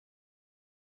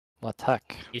What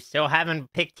tech? You still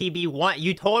haven't picked TB1.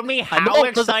 You told me how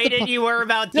excited you were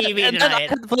about TB and tonight. Then I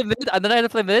had to play mid, and then I had to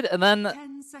play mid, and then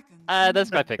this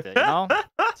guy picked it, you know?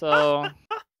 So,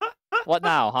 what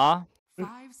now, huh?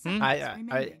 5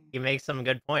 seconds you make some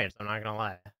good points, I'm not gonna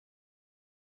lie.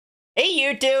 Hey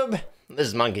YouTube! This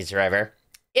is Monkey Survivor.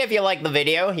 If you like the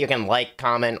video, you can like,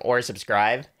 comment, or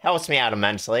subscribe. Helps me out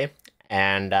immensely.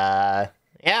 And,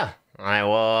 yeah, I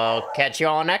will catch you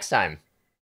all next time.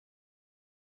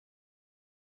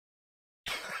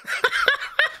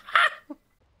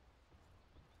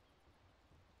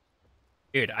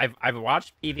 Dude, I've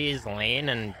watched PV's Lane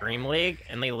and Dream League,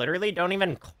 and they literally don't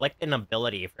even click an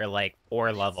ability for like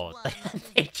 4 levels.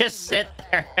 They just sit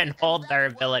there and hold their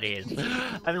abilities.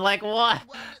 I'm like, what?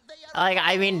 Like,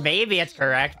 I mean, maybe it's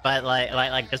correct, but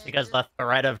like just because the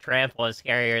threat of trample is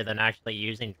scarier than actually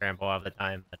using trample all the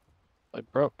time. It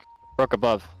broke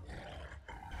above.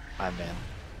 My man.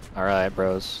 All right,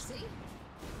 bros.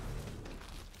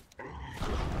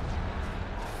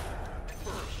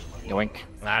 Yoink.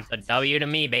 That's a W to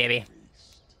me, baby.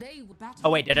 Oh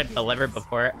wait, did it deliver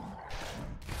before it?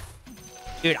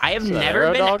 Dude, I've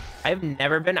never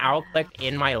been outclicked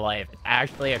in my life. It's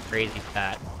actually a crazy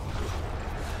stat.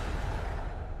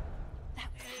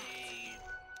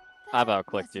 I've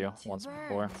outclicked you once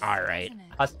before. All right,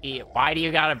 Husky, why do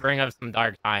you gotta bring up some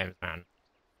dark times, man?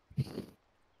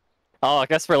 Oh, I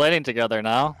guess we're landing together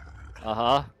now.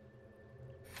 Uh-huh.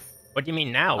 What do you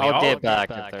mean now? I'll get back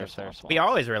if there's We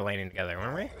always were laning together,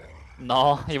 weren't we?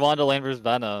 No, he wanted to lane versus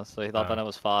Venom, so he thought Venom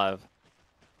was 5.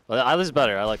 But I was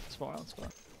better. I like this more. Let's go.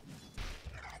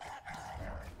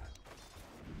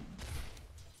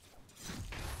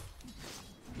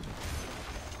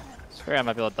 Swear I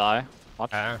might be able to die.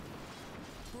 Watch.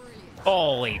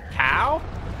 Holy cow!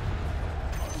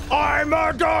 I'm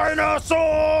a dinosaur!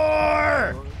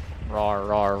 Roar,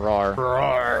 roar, roar.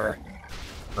 Roar.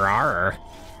 Roar.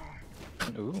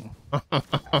 Ooh.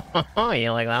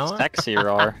 You like that one? Sexy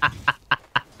roar.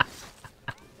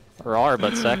 Roar,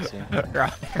 but sexy.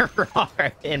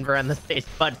 Roar, in parentheses,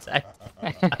 but sexy.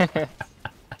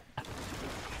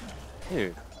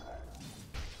 Dude.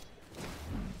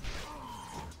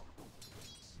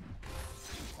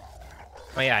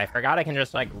 Oh yeah, I forgot I can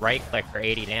just like right click for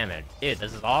 80 damage. Dude,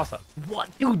 this is awesome.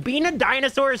 What? Dude, being a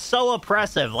dinosaur is so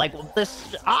oppressive. Like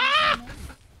this. Ah!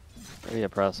 Pretty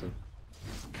oppressive.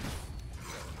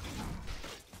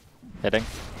 Hitting.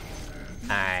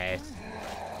 Nice.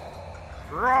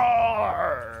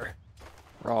 Roar!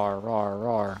 Roar, roar,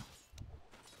 roar.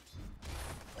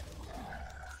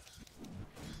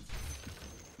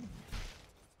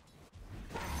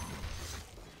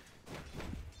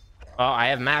 Oh, I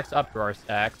have max uproar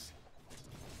stacks.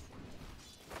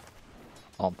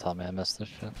 Don't tell me I missed this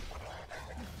shit.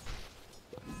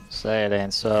 Say it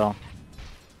ain't so.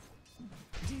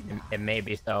 It may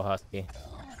be so, Husky.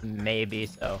 Maybe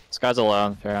so. This guy's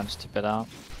alone. Fair, I'm just tip it out.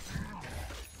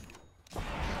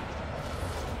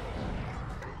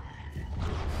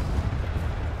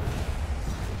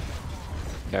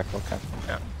 Careful, careful.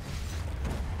 Yeah.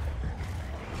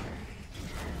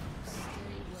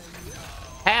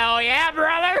 Hell yeah,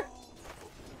 brother!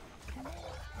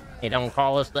 You don't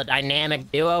call us the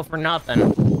dynamic duo for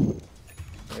nothing.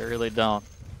 They really don't.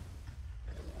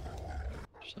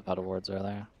 Just about awards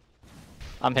earlier.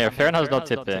 I'm here. Farron has no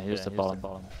tip there. He's the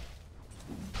bottom.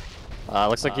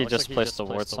 Looks like he just placed a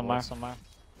ward somewhere.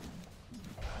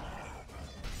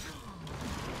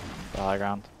 The high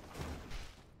ground. I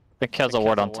think he has a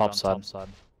ward on top side.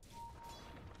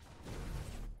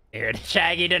 Dude,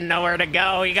 Shaggy didn't know where to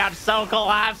go. He got so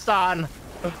collapsed on.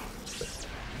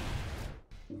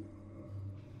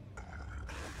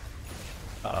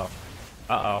 Uh-oh.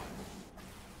 Uh-oh.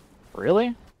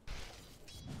 Really?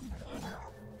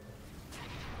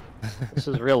 This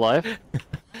is real life?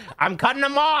 I'm cutting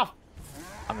him off!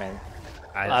 I mean,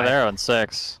 I have arrow in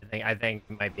 6. I think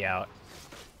he might be out.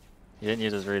 He didn't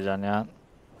use his regen yet.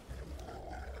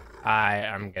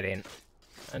 I'm getting...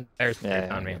 There's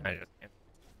creeps on me. I just can't.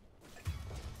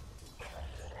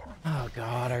 Oh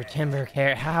god, our timber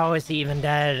care. How is he even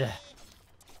dead?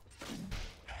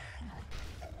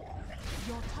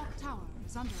 Your top tower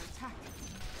is under attack.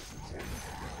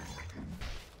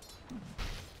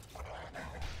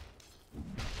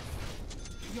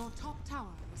 Your top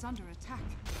tower is under attack.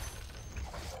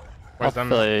 Wisdom.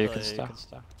 Hopefully you can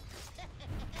stop.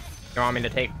 You want me to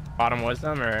take bottom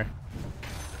wisdom or?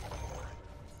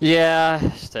 Yeah,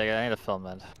 just take it. I need to film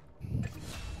it.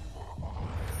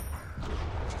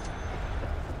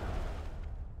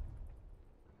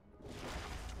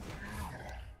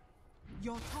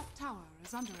 Your top tower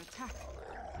is under attack.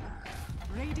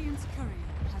 Radiant's courier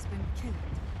has been killed.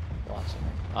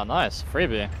 Oh, nice.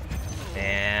 Freebie.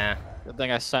 Yeah. Good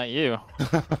thing I sent you.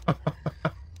 I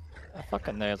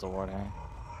fucking know it's a ward here.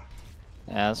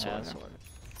 Yeah, that's a ward.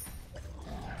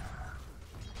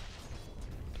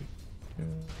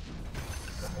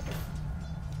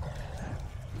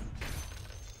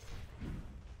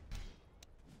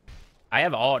 I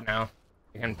have ult now.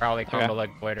 You can probably combo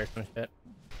like Void or some shit.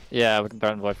 Yeah, we can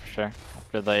threaten Void for sure.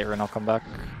 After the 8 rune, I'll come back.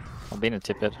 I'll be in a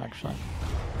tip it, actually.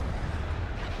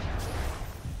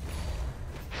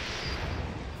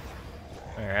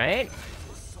 Alright.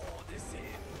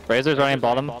 Razor's running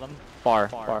bottom. Far.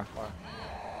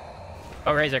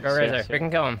 Go Razor, go Razor. We can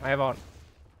kill him. I have ult.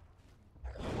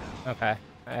 Okay.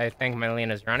 I think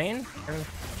Melina's running.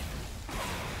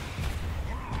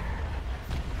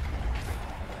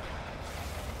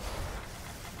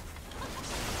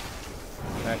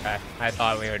 Okay. I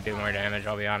thought we would do more damage,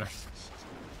 I'll be honest.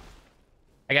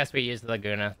 I guess we used the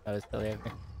Laguna. That was silly of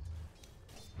me.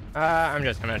 I'm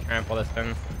just gonna trample this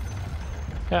in.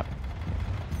 Yep.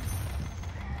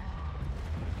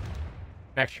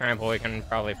 Next trample we can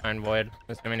probably find Void,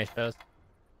 assuming he shows.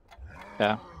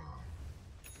 Yeah.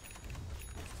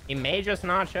 He may just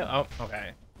not show. Oh,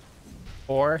 okay.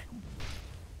 4.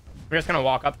 We're just gonna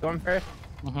walk up to him first.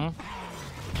 Mm-hmm.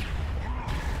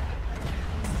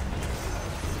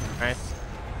 Nice.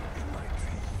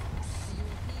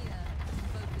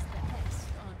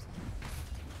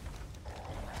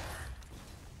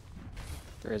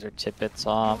 Razor tippets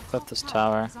off. Flip this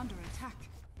tower. Is under attack.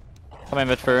 Coming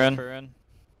mid for rune.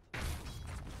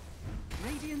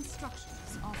 Radiant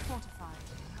structures are fortified.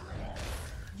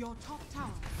 Your top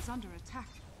tower is under attack.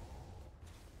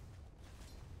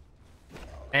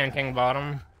 And King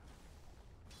bottom.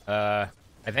 I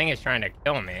think he's trying to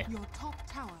kill me. Your top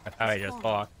tower. That's how he just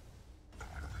walked.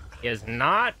 He is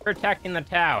not protecting the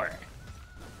tower.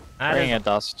 That Bring is a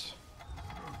dust.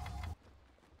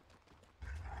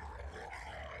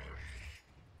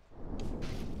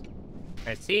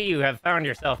 I see you have found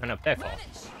yourself in a pickle.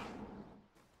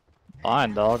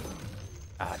 Fine, dog.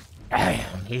 God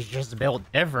damn, he's just built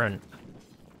different.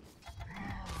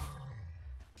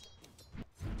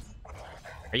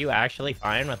 Are you actually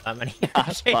fine with that many?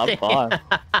 I'm fine.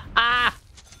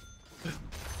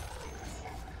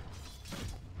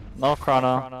 No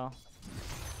chrono.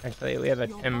 Actually, we have a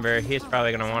Timber. He's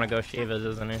probably gonna want to go Shiva's,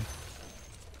 isn't he?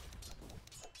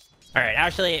 Alright,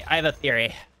 actually, I have a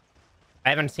theory. I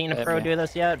haven't seen a pro do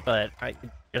this yet, but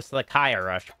just the Kaya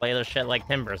rush. Play this shit like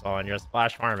Timbers on, just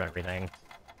flash farm everything.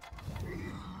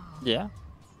 Yeah.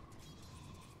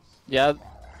 Yeah.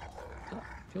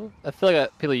 I feel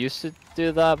like people used to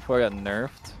do that before it got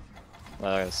nerfed.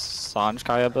 Like a Sanj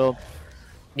Kaya build.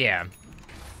 Yeah.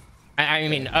 I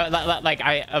mean, like,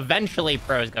 eventually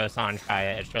pros go Sanj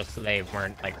Kaya, it's just they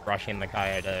weren't, like, rushing the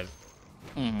Kaya to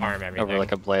farm everything. Over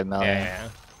like a Blade Mail. Yeah.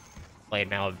 Blade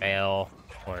Mail, Veil,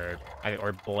 or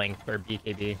Blink, or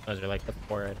BKB. Those are, like, the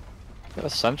 4. You have a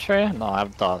Sentry? No, I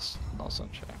have Dust. No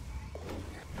Sentry.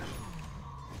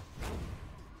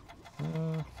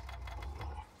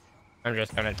 I'm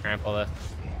just gonna trample this.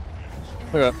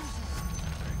 Okay.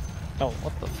 Oh,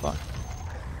 what the fuck?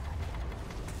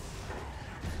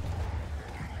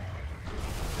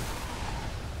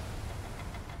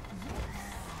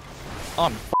 Oh,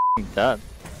 I'm f***ing dead.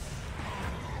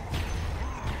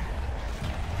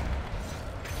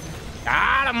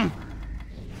 Got him!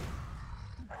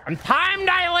 I'm time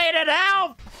dilated,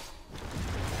 help!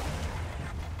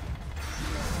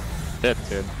 Shit,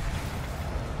 dude.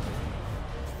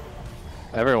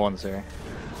 Everyone's here.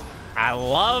 I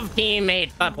love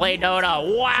teammates that play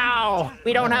Dota. Wow!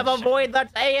 We don't have a Void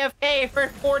that's AFK for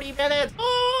 40 minutes.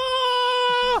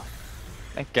 Oh!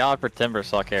 Thank God for Timber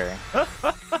saw carry.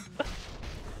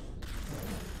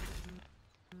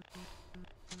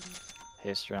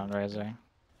 Haste around Razor.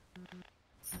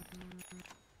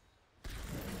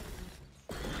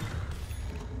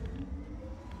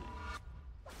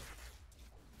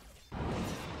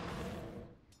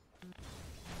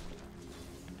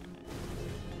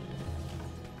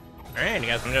 Alright, I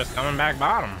guess I'm just coming back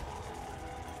bottom.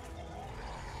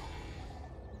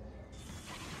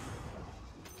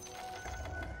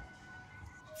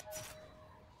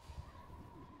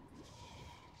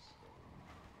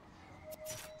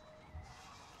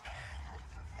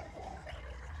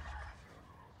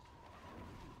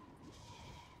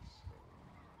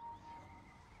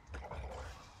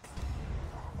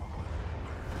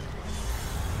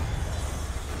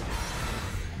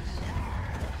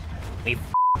 We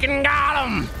f***ing got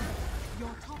him! Your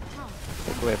top tower. I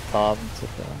think we have Bob into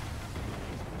the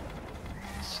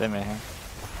Simi here.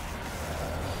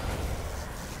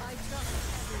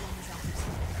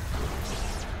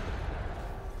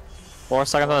 4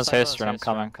 seconds on his haste, and I'm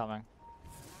coming.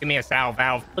 Give me a salve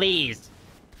valve, please.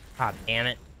 God damn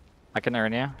it. I can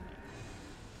earn you.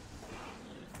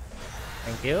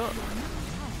 Thank you.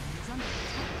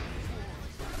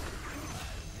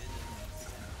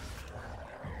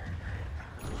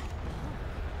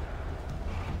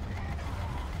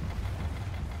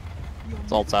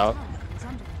 It's ult's out.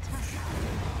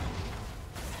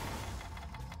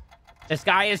 This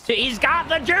guy is he's got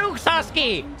the jukes,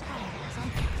 Husky!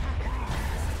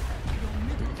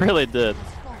 Really did.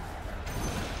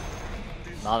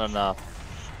 Not enough.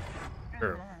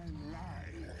 True.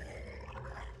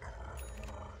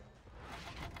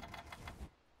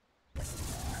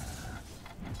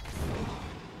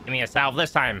 Give me a salve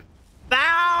this time.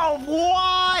 Salve!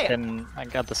 Why? And I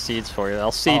got the seeds for you.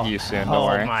 I'll seed you soon, don't Oh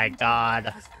worry. my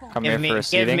god. Come here for a Give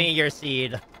seeding. me your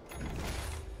seed.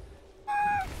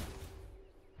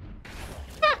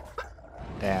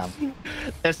 Damn.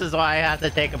 This is why I have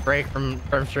to take a break from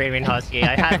streaming Husky.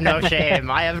 I have no shame.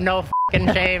 I have no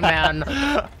fucking shame, man.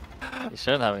 You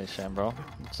shouldn't have any shame, bro.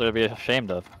 So to be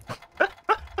ashamed of.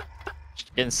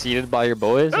 Just getting seeded by your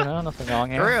boys, you know? Nothing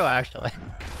wrong here. True, actually.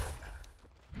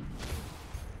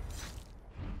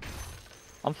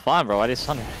 I'm fine, bro. Why do you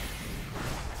stun me?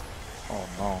 Oh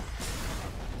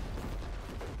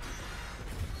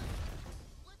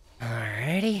no.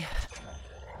 Alrighty.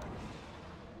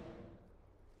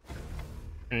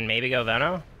 And maybe go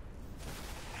Veno?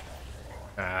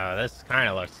 Oh, this kind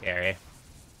of looks scary.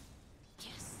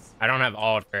 Yes. I don't have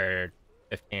ult for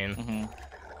 15. Mm-hmm.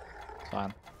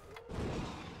 Fine.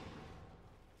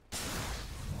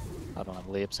 I don't have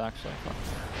leaps, actually. Fuck.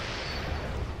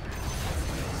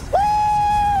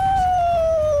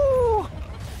 Woo!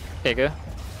 Okay, good.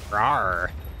 Rawr.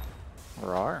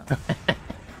 Rawr.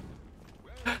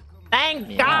 Thank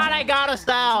Yeah. God I got a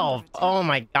salve! Oh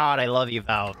my god, I love you,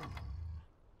 Valve.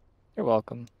 You're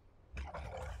welcome.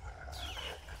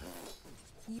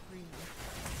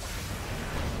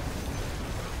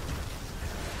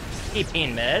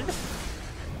 TP mid.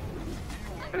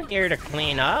 I'm here to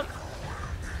clean up.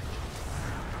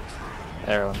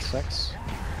 Arrow in 6.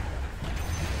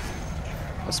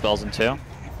 The spell's in 2.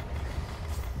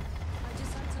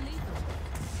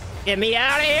 Get me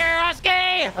out of here, Husky!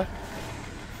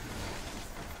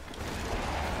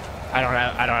 I don't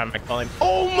have my calling.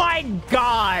 Oh my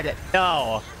god!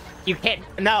 No. You can't,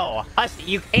 no. Husky,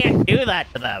 you can't do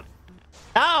that to them.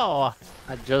 No!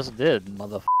 I just did,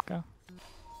 motherfucker.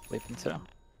 Sleeping 2.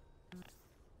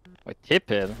 Wait, tip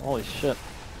hit? Holy shit.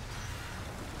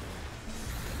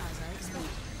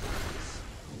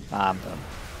 Nah, I'm done.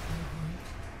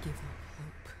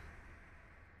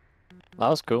 That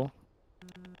was cool.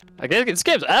 Again, this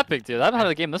game's epic, dude. I haven't had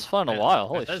a game this fun in a while.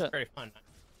 Holy This is shit. pretty fun.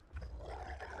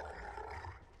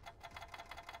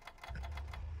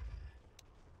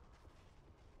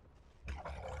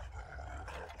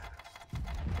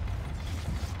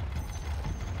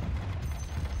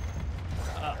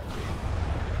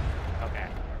 Okay.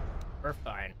 We're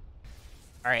fine.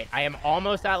 Alright, I am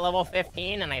almost at level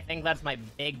 15, and I think that's my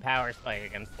big power spike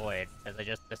against Void, because I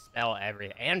just dispel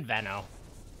everything. And Veno.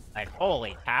 Like,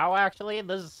 holy cow, actually?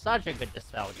 This is such a good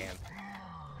dispel game.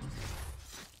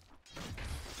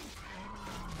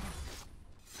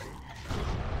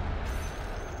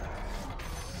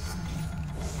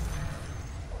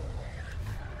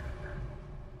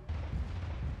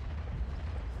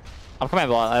 I'm coming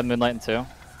bot. I have Moonlight in 2. All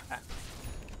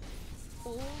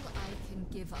I can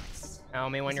give us. Tell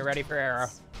me when you're ready for arrow.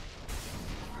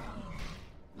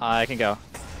 I can go.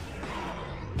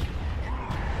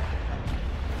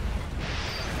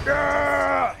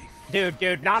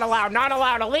 Dude, not allowed, not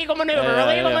allowed. Illegal maneuver, Yeah,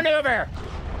 illegal yeah. maneuver.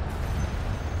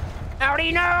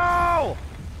 Howdy, no!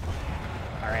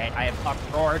 Alright, I have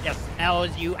fucked roar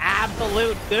dispels, you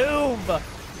absolute goob!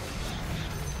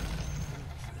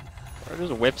 Or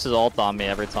just whips his ult on me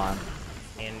every time.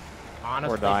 And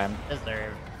honestly, dying.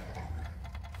 deserved.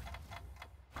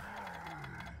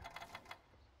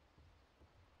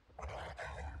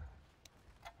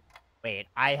 Wait,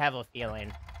 I have a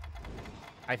feeling.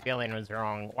 My feeling was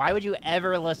wrong. Why would you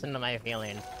ever listen to my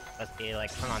feeling? Let's be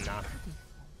like, come on now.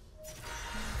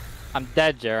 I'm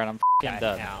dead, Jared. I'm f***ing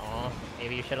dead. Yeah, well,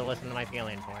 maybe you should have listened to my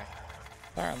feeling more.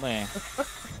 Apparently.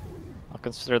 I'll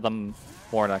consider them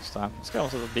more next time. This guy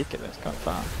was with a beacon. It's kind of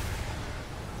fun.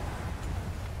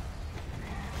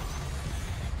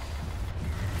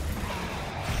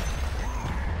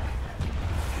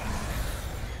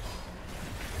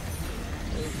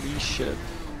 Holy shit.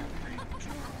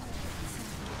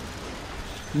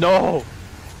 No!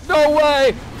 No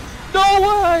way! No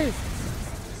way!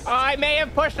 I may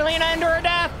have pushed Lena into her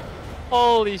death!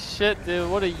 Holy shit,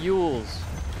 dude. What a Yules.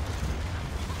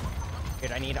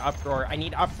 Dude, I need uproar. I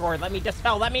need uproar. Let me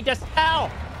dispel. Let me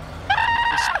dispel.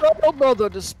 Dispel, brother,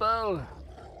 dispel.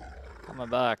 Coming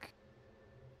back.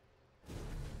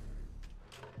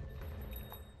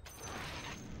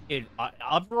 Dude,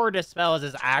 uproar dispels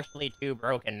is actually too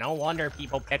broken. No wonder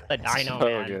people pick the Dino So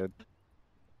Man. good.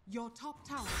 Your top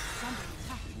tower is under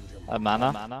attack.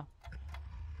 Mana?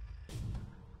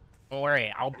 Don't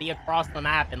worry, I'll be across the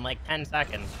map in like 10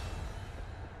 seconds.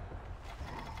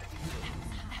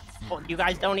 Well, you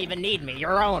guys don't even need me.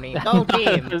 You're Oni. Go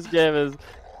team. This game is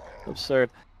absurd.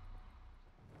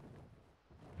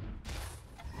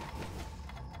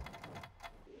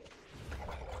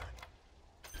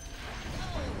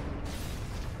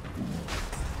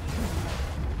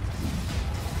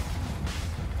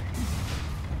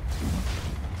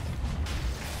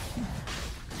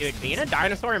 Dude, being a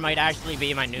dinosaur might actually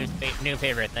be my new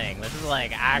favorite thing. This is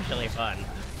like actually fun.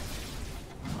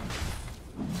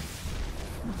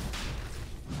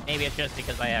 Maybe it's just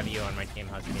because I have you on my team,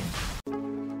 Husky.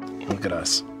 Look at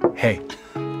us. Hey,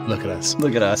 look at us.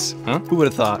 Look at us. Huh? Who would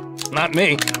have thought? Not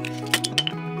me.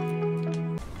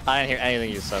 I didn't hear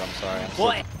anything you said, I'm sorry.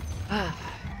 What?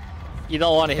 You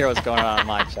don't want to hear what's going on in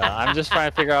my chat. I'm just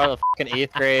trying to figure out a fucking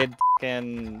 8th grade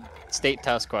fucking state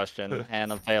test question,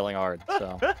 and I'm failing hard,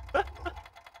 so.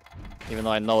 Even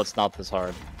though I know it's not this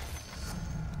hard.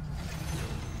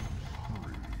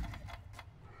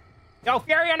 Yo,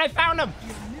 Furion, I found him!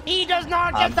 He does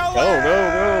not get the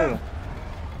Go!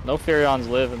 No Furions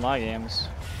live in my games.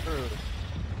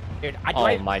 Dude,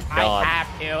 Oh my god. I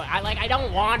have to. I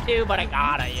don't want to, but I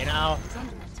gotta, you know?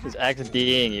 He's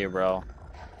XDing you, bro.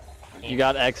 You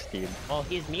got XD'd. Well,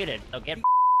 he's muted, so get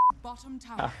Bottom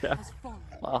tower Yeah. has fallen.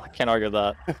 Well, I can't argue with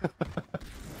that.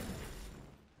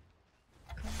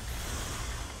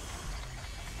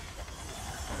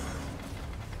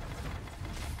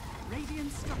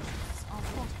 Radiant structures are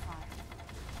fortified.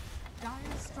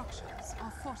 Dire structures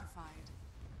are fortified.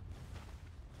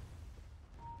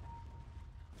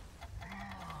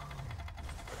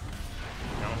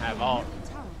 don't have ult.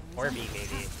 Tower is Or under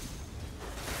BKB. attack.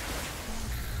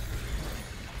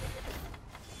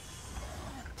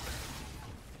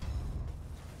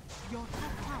 Your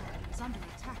top tower is under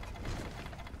attack.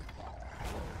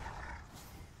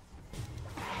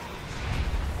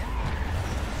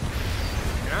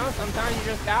 You know, sometimes you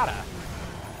just gotta.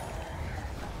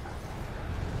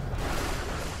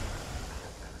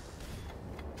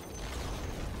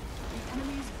 The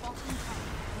enemy's bottom tower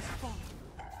has fallen.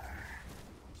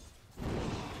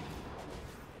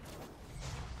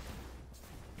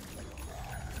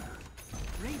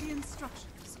 Radiant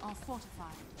structures are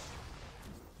fortified.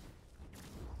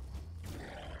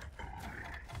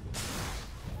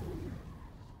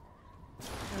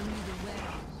 Only the wary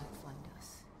will find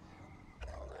us.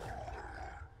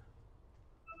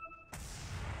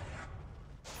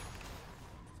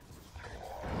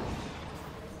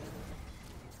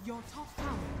 Your top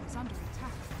tower is under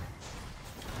attack.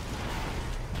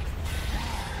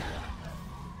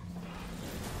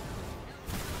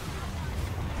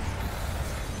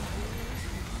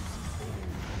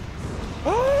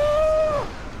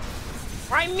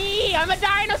 Why me? I'm a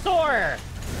dinosaur!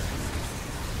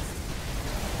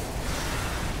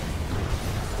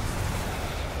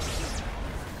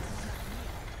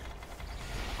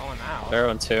 Calling out.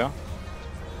 Pharaoh 2.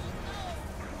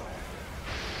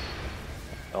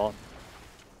 Oh.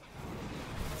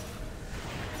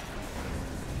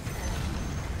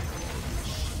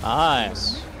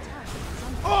 Nice.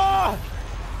 Oh!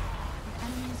 The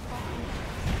enemy's bottom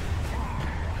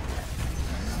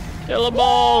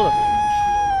Killable!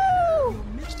 your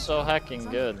middle So tower hecking is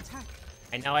under good. attack.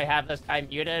 I know I have this guy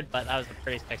muted, but that was a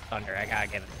pretty sick thunder. I gotta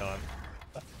give it to him.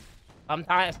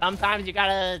 Sometimes you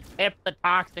gotta tip the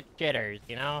toxic jitters,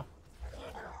 you know?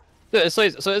 Dude, so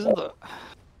isn't the...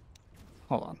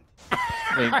 Hold on.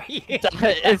 Wait. Are you-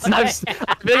 It's not.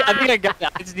 I think I got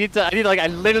it. I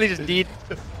literally just need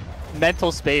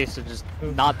mental space to just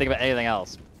not think about anything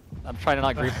else. I'm trying to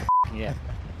not grief the game.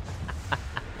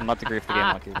 I'm not to grief the game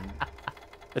monkey.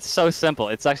 It's so simple.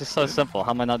 It's actually so simple.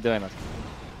 How am I not doing this?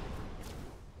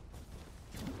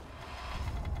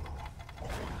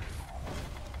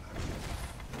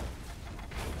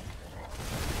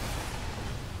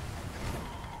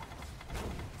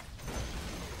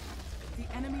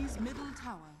 The enemy's middle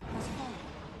tower has fallen.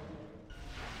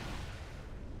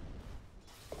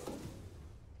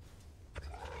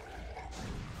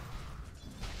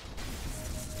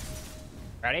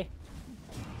 Ready?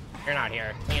 You're not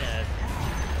here. Tina is.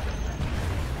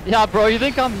 Yeah, bro. You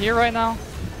think I'm here right now?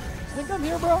 You think I'm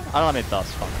here, bro? I don't have any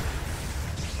thoughts. Fuck.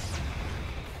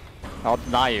 I'll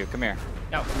deny you. Come here.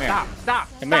 No, Come here. stop.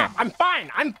 Come Stop. here. I'm fine.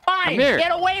 Come here.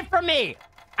 Get away from me.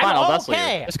 Fine, I'll I'm vessel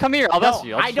okay. you. Just come here. I'll No, vessel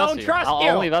you. I don't trust you.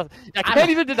 I'll only vessel. I can't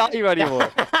even deny you anymore.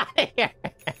 God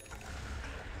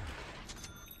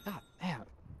damn.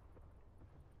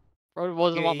 Bro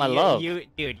doesn't want my love.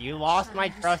 Dude, you lost my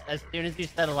trust as soon as you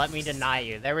said let me deny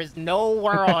you. There was no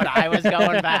world I was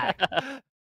going back.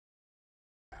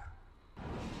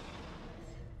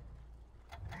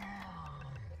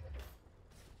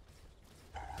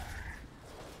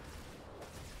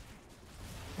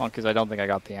 Well, because I don't think I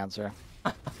got the answer.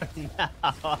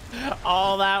 No.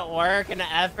 All that work and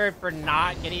effort for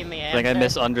not getting the answer. I think I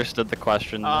misunderstood the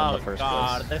question in the first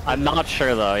place. I'm not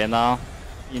sure though, you know?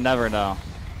 You never know.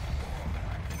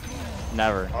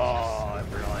 Never. Oh,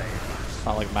 really? It's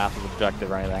not like math is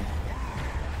objective or anything.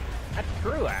 That's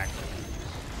true, actually.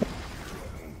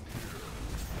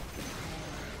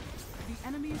 The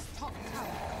enemy's top tower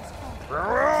has fallen.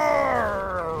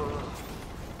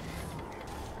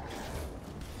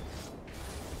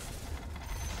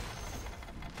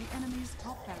 The enemy's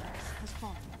top barracks has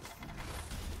fallen.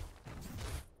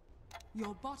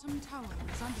 Your bottom tower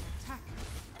is under attack.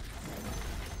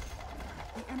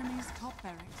 The enemy's top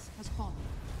barracks has fallen.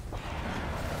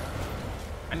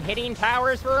 I'm hitting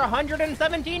towers for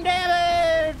 117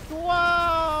 damage!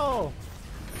 Whoa!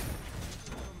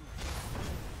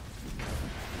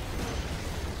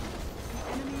 The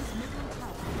enemy's middle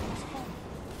tower has fallen.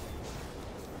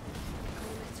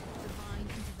 Call it divine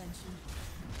intervention.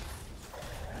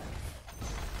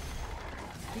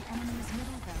 The enemy's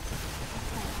middle barracks has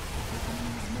fallen. The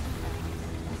enemy's middle barracks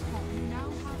has fallen. You now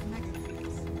have mega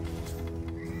barracks.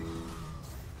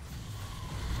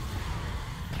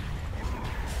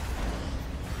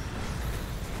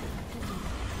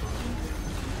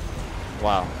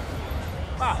 Wow.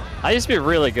 Wow. I used to be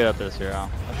really good at this hero.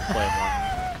 I just played more.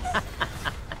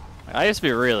 I used to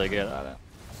be really good at it.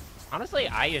 Honestly,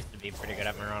 I used to be pretty good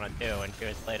at Mirana too when she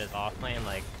was played as off-lane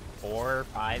like 4 or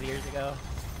 5 years ago.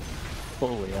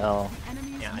 Holy hell. The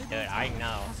enemy's Yeah, middle dude, I tower know.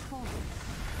 has fallen.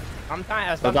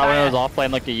 Sometimes, I thought when it was off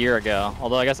lane like a year ago.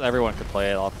 Although I guess everyone could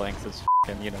play it off lane because it's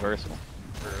f***ing universal.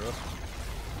 True.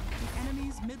 The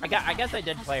enemy's middle I guess I tower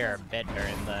did has play her a fallen. bit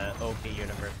during the OP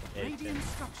Universal days. too. Radiant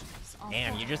structures are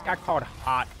Damn, you just fortified. got called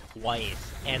hot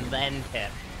twice and then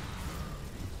tipped.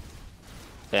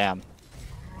 Damn.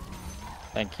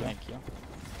 Thank you.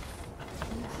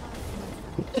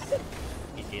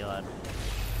 GG, lad.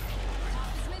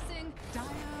 Dismissing. Dire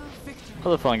victory. That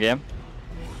was a fun game.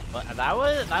 But that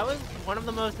was one of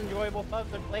the most enjoyable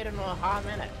pubs I've played in a hot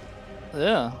minute.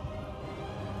 Yeah.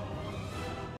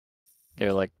 Give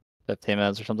it like 15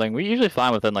 minutes or something. We usually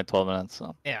find within like 12 minutes,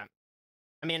 so. Yeah.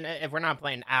 I mean, if we're not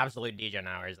playing absolute degen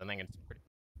hours, I think it's pretty.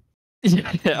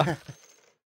 Yeah.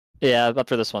 Yeah,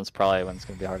 after this one's probably when it's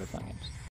gonna be hard to find games.